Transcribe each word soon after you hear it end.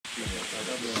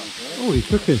Oh, he's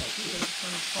cooking.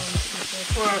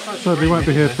 Sadly, won't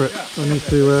be here for it. I need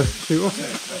to shoot off.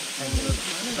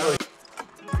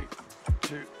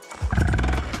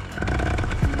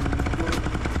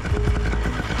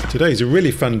 Today's a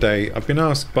really fun day. I've been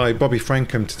asked by Bobby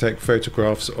Frankham to take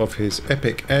photographs of his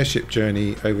epic airship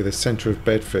journey over the centre of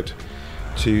Bedford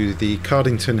to the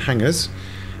Cardington hangars,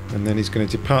 and then he's going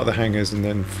to depart the hangars and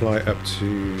then fly up to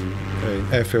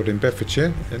an airfield in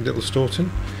Bedfordshire at Little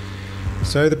Staunton.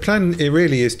 So the plan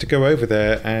really is to go over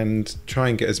there and try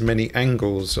and get as many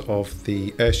angles of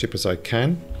the airship as I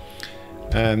can.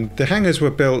 The hangars were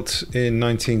built in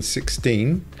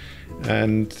 1916,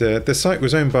 and the site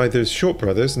was owned by the Short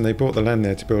brothers, and they bought the land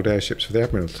there to build airships for the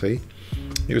Admiralty.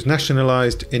 It was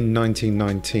nationalised in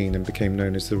 1919 and became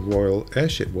known as the Royal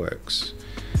Airship Works.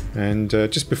 And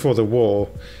just before the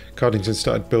war, Cardington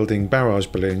started building barrage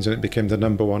balloons, and it became the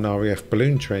 #1 RAF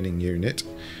balloon training unit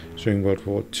during World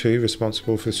War II,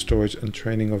 responsible for storage and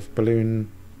training of balloon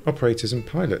operators and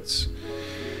pilots.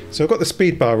 So I've got the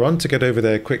speed bar on to get over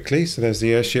there quickly. So there's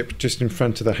the airship just in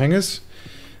front of the hangars.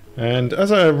 And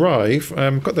as I arrive,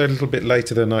 got there a little bit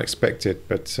later than I expected,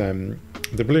 but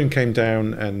the balloon came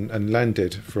down and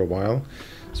landed for a while.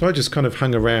 So I just kind of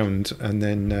hung around and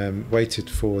then waited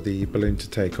for the balloon to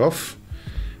take off,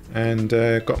 and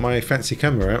got my fancy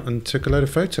camera out and took a load of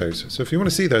photos. So if you want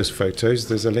to see those photos,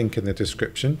 there's a link in the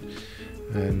description,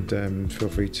 and feel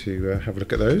free to have a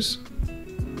look at those.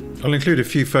 I'll include a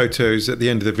few photos at the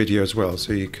end of the video as well,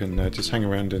 so you can just hang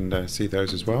around and see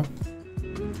those as well.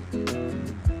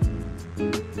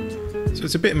 So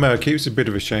it's a bit murky. It's a bit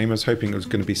of a shame. I was hoping it was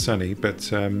going to be sunny,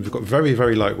 but we've got very,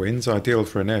 very light winds, ideal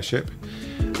for an airship.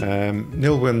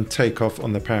 Nil wind takeoff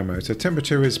on the Paramotor.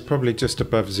 Temperature is probably just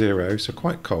above 0, so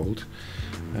quite cold,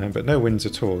 but no winds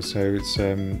at all, so it's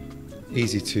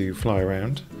easy to fly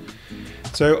around.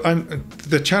 So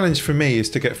the challenge for me is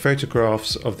to get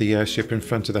photographs of the airship in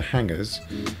front of the hangars,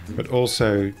 but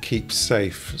also keep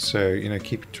safe. So, you know,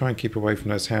 try and keep away from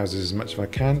those houses as much as I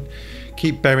can.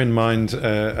 Bear in mind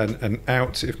an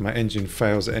out if my engine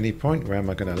fails at any point. Where am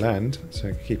I going to land?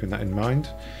 So keeping that in mind.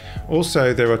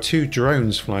 Also, there are 2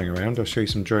 drones flying around. I'll show you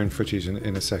some drone footage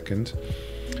in a second.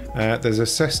 There's a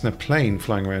Cessna plane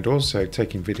flying around also,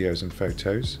 taking videos and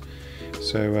photos.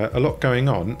 So a lot going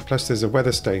on, plus there's a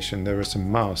weather station. There are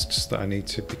some masts that I need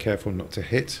to be careful not to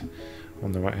hit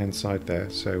on the right hand side there.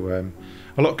 So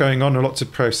a lot going on, a lot to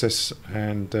process,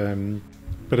 and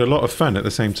but a lot of fun at the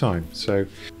same time. So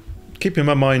keeping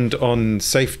my mind on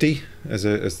safety as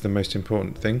the most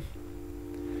important thing.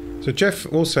 So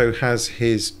Jeff also has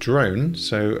his drone,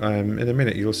 so in a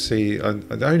minute you'll see, I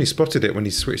only spotted it when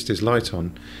he switched his light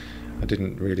on. I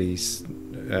didn't really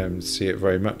see it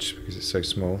very much because it's so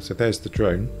small. So there's the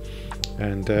drone,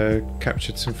 and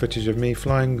captured some footage of me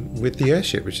flying with the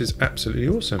airship, which is absolutely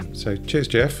awesome. So cheers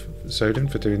Jeff Soden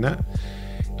for doing that.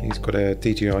 He's got a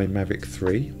DJI Mavic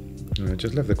 3. I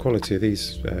just love the quality of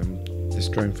these this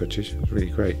drone footage. It's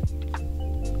really great.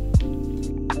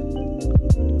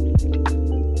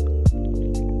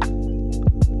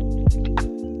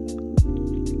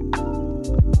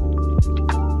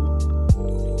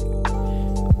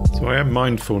 So I am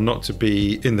mindful not to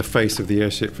be in the face of the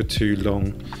airship for too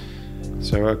long.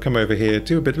 So I'll come over here,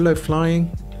 do a bit of low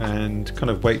flying, and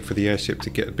kind of wait for the airship to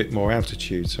get a bit more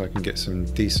altitude so I can get some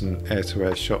decent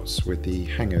air-to-air shots with the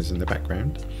hangars in the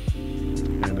background.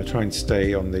 And I try and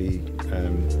stay on the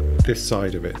this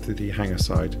side of it, the hangar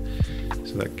side,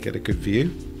 so that I can get a good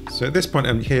view. So at this point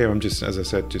I'm here, I'm just, as I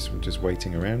said, just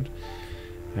waiting around.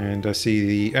 And I see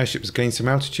the airship has gained some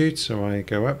altitude, so I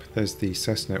go up. There's the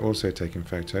Cessna also taking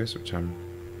photos, which I'm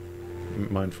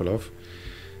mindful of.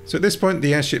 So at this point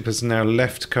the airship has now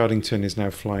left Cardington, is now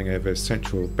flying over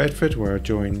central Bedford, where I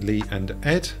join Lee and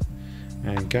Ed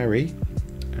and Gary.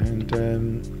 And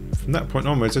from that point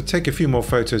onwards I take a few more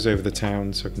photos over the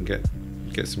town so I can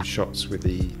get some shots with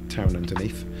the town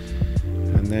underneath.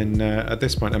 And then at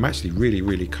this point I'm actually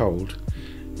really cold,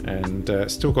 and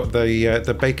still got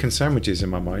the bacon sandwiches in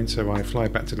my mind, so I fly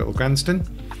back to Little Granston,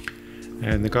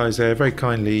 and the guys there very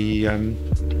kindly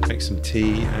make some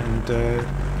tea and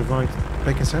provide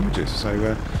bacon sandwiches.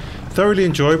 So thoroughly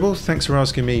enjoyable. Thanks for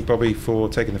asking me, Bobby, for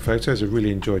taking the photos. I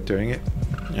really enjoyed doing it.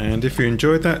 And if you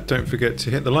enjoyed that, don't forget to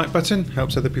hit the like button.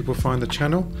 Helps other people find the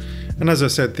channel. And as I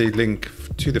said, the link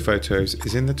to the photos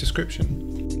is in the description.